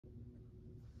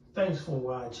Thanks for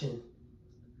watching.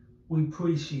 We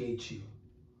appreciate you.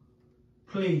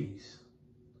 Please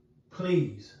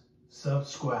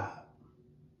subscribe.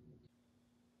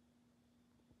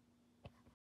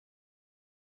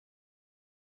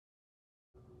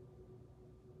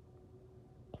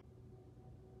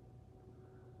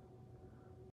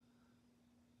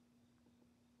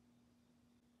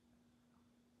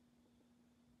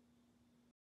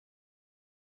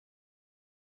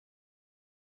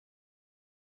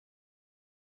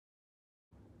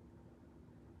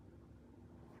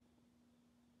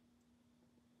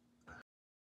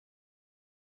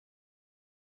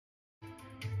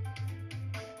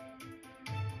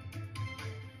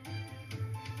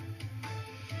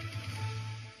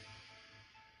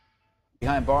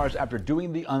 Behind bars after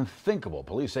doing the unthinkable.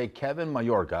 Police say Kevin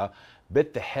Mayorga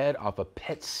bit the head off a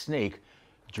pet snake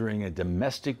during a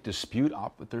domestic dispute.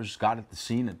 Officers got at the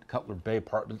scene at Cutler Bay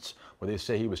Apartments where they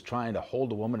say he was trying to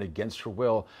hold a woman against her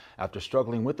will. After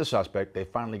struggling with the suspect, they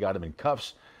finally got him in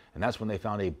cuffs, and that's when they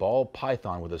found a ball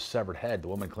python with a severed head. The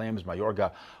woman claims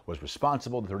Mayorga was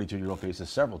responsible. The 32-year-old faces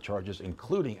several charges,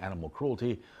 including animal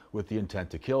cruelty with the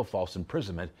intent to kill, false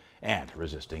imprisonment, and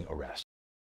resisting arrest.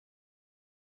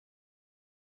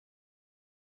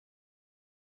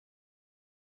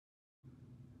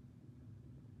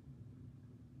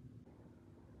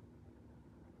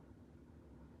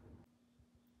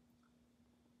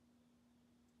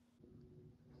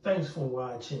 Thanks for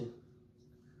watching.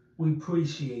 We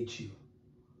appreciate you.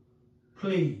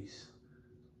 Please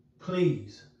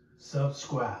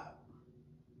subscribe.